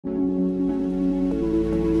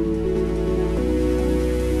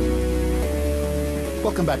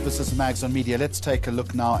Welcome back. This is Mags on Media. Let's take a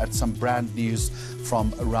look now at some brand news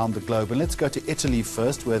from around the globe. And let's go to Italy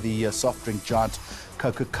first, where the soft drink giant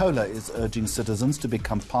Coca-Cola is urging citizens to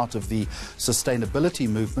become part of the sustainability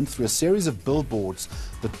movement through a series of billboards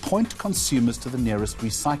that point consumers to the nearest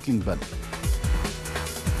recycling bin.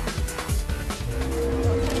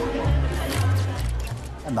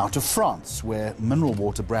 And now to France, where mineral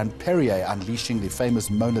water brand Perrier unleashing the famous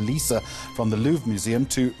Mona Lisa from the Louvre Museum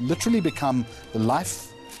to literally become the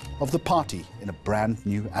life of the party in a brand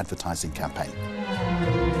new advertising campaign.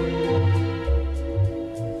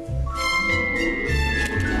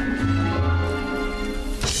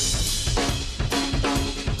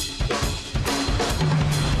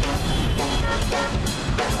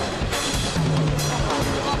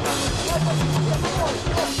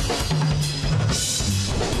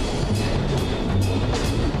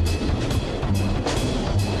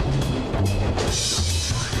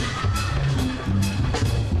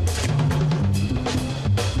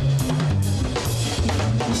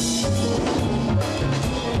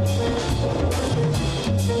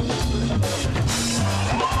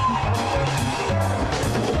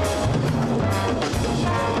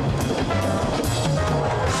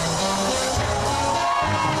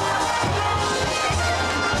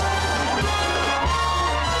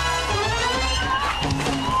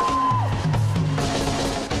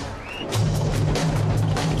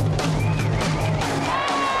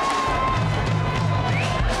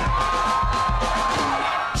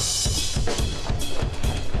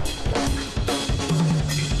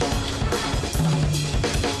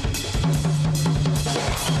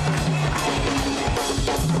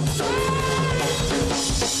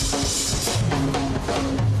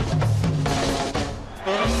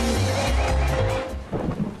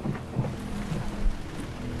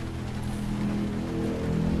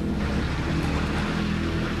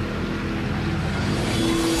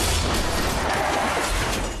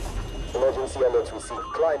 Alert received.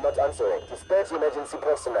 Client not answering. Dispatch emergency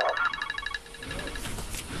personnel.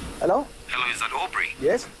 Hello? Hello, is that Aubrey?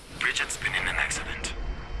 Yes? Bridget's been in an accident.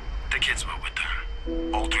 The kids were with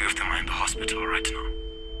her. All three of them are in the hospital right now.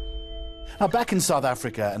 Now, back in South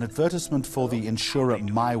Africa, an advertisement for the insurer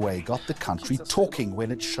MiWay got the country talking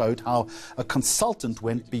when it showed how a consultant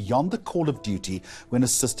went beyond the call of duty when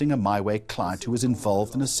assisting a MiWay client who was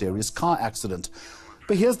involved in a serious car accident.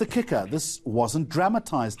 But here's the kicker. This wasn't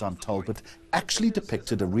dramatized, I'm told, but actually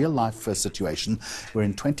depicted a real-life situation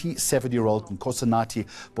wherein 27-year-old Nkosinati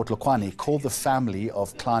Botlokwane called the family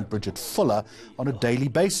of client Bridget Fuller on a daily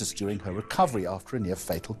basis during her recovery after a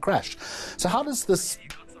near-fatal crash. So how does this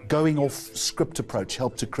going off script approach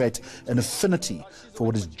help to create an affinity for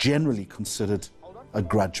what is generally considered a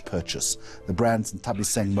grudge purchase? The brand's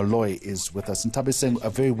Ntabiseng Molloy is with us. Ntabiseng, a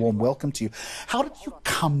very warm welcome to you. How did you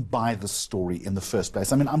come by the story in the first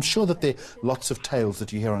place? I mean, I'm sure that there are lots of tales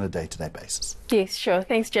that you hear on a day-to-day basis. Yes, sure.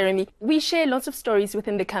 Thanks, Jeremy. We share lots of stories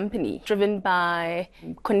within the company, driven by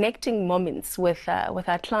connecting moments with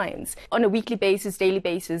our clients. On a weekly basis, daily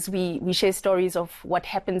basis, we share stories of what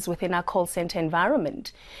happens within our call center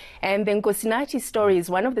environment. And then Nkosinati's story is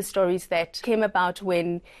one of the stories that came about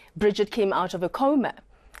when Bridget came out of a coma.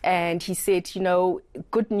 And he said, you know,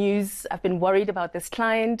 good news, I've been worried about this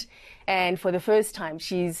client. And for the first time,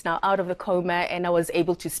 she's now out of the coma and I was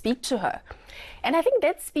able to speak to her. And I think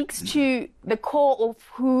that speaks to the core of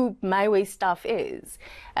who MiWay staff is.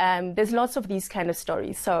 There's lots of these kind of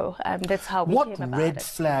stories. So that's how we came about it. What red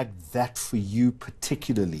flagged that for you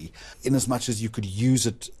particularly, in as much as you could use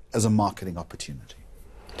it as a marketing opportunity?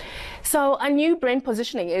 So our new brand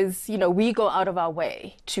positioning is, you know, we go out of our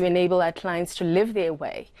way to enable our clients to live their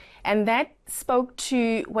way. And that spoke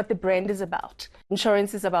to what the brand is about.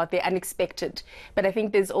 Insurance is about the unexpected. But I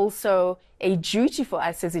think there's also a duty for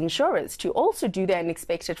us as insurers to also do the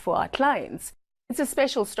unexpected for our clients. It's a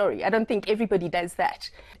special story. I don't think everybody does that.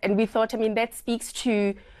 And we thought, I mean, that speaks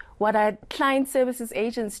to what our client services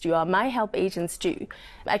agents do, our MyHelp agents do.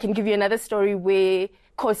 I can give you another story where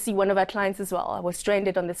Kosi, one of our clients as well, was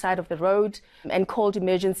stranded on the side of the road and called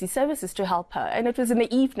emergency services to help her. And it was in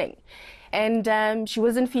the evening. And she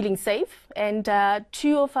wasn't feeling safe. And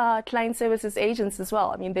two of our client services agents as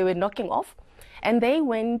well, I mean, they were knocking off. And they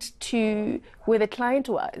went to where the client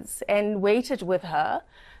was and waited with her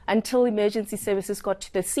until emergency services got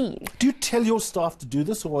to the scene. Do you tell your staff to do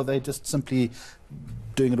this, or are they just simply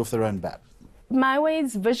doing it off their own bat?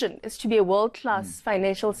 MiWay's vision is to be a world-class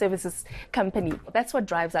financial services company. That's what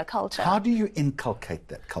drives our culture. How do you inculcate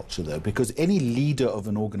that culture, though? Because any leader of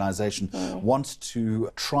an organization wants to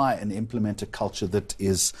try and implement a culture that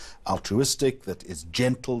is altruistic, that is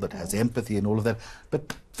gentle, that has empathy and all of that.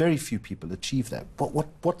 But very few people achieve that.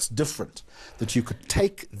 What's different that you could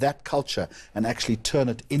take that culture and actually turn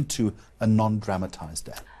it into a non-dramatized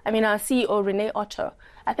ad? I mean, our CEO, Renee Otto,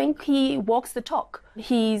 I think he walks the talk.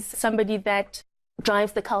 He's somebody that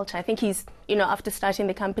drives the culture. I think he's, after starting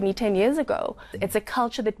the company 10 years ago, it's a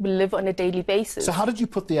culture that we live on a daily basis. So how did you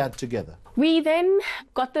put the ad together? We then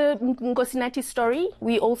got the Nkosinathi story.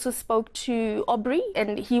 We also spoke to Aubrey,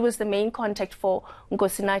 and he was the main contact for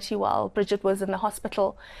Nkosinathi while Bridget was in the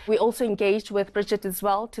hospital. We also engaged with Bridget as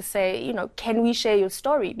well to say, can we share your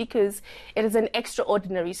story? Because it is an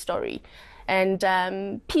extraordinary story. And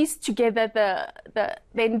pieced together the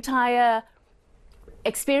entire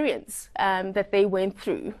experience that they went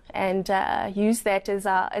through, and use that as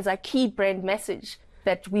our key brand message,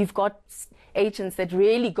 that we've got agents that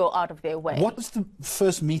really go out of their way. What was the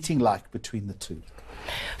first meeting like between the two?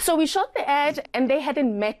 So we shot the ad and they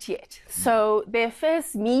hadn't met yet. So their first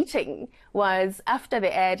meeting was after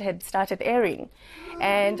the ad had started airing.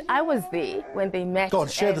 And I was there when they met.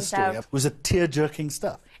 God, share the story. Was it tear-jerking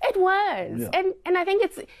stuff? It was. Yeah. And I think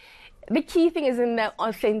the key thing is in the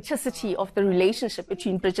authenticity of the relationship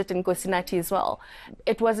between Bridget and Nkosinathi as well.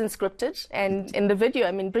 It wasn't scripted. And in the video,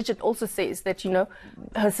 I mean, Bridget also says that,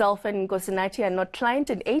 herself and Nkosinathi are not client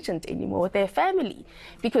and agent anymore. They're family.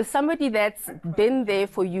 Because somebody that's been there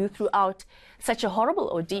for you throughout such a horrible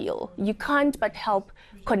ordeal, you can't but help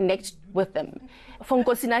connect with them. For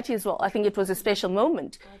Nkosinathi as well, I think it was a special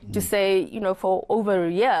moment to say, for over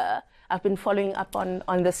a year, I've been following up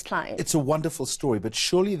on this client. It's a wonderful story, but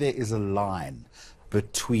surely there is a line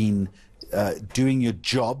between doing your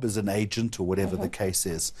job as an agent or whatever the case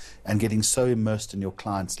is and getting so immersed in your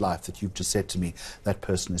client's life that you've just said to me that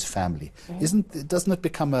person is family. Doesn't it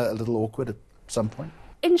become a little awkward at some point?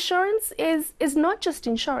 Insurance is not just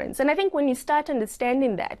insurance. And I think when you start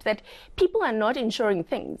understanding that people are not insuring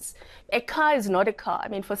things. A car is not a car. I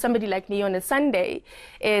mean, for somebody like me on a Sunday,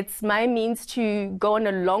 it's my means to go on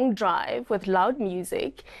a long drive with loud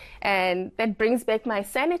music, and that brings back my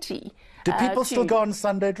sanity. Do people still go on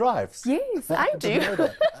Sunday drives? Yes, I do.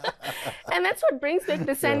 And that's what brings back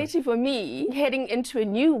the sanity for me heading into a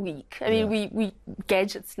new week. I mean, we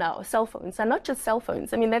gadgets now, cell phones are not just cell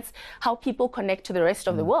phones. I mean, that's how people connect to the rest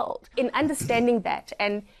of the world. In understanding that,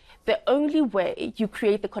 and the only way you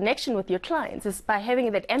create the connection with your clients is by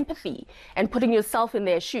having that empathy and putting yourself in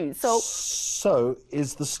their shoes. So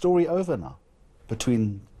is the story over now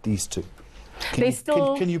between these two?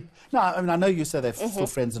 Can you? No, I mean, I know you say they're still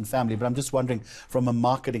friends and family, but I'm just wondering, from a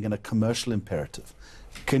marketing and a commercial imperative,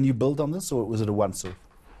 can you build on this, or was it a once-off?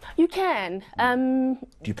 You can. Do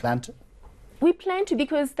you plan to? We plan to,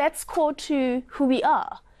 because that's core to who we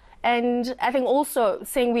are. And I think also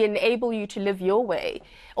saying we enable you to live your way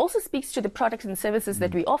also speaks to the products and services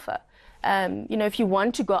that we offer. If you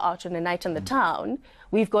want to go out on a night in the town,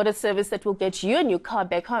 we've got a service that will get you and your car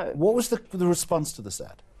back home. What was the response to this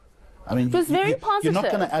ad? I mean, it was very positive. You're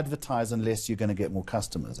not going to advertise unless you're going to get more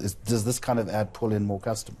customers. Does this kind of ad pull in more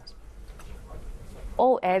customers?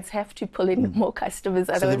 All ads have to pull in more customers,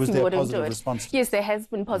 otherwise you wouldn't do it. Yes, there has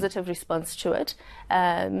been positive response to it.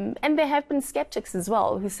 And there have been skeptics as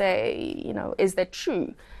well who say, is that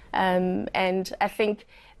true? And I think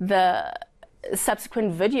the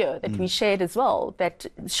subsequent video that we shared as well, that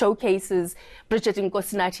showcases Bridget and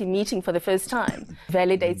Nkosinathi meeting for the first time,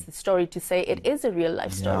 validates the story to say it is a real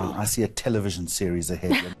life story. I see a television series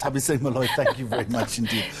ahead. Tabiseng Moloi, thank you very much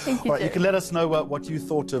indeed. Thank you, all right, you can let us know what you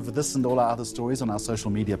thought of this and all our other stories on our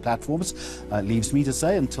social media platforms. Leaves me to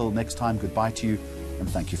say, until next time, goodbye to you and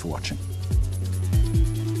thank you for watching.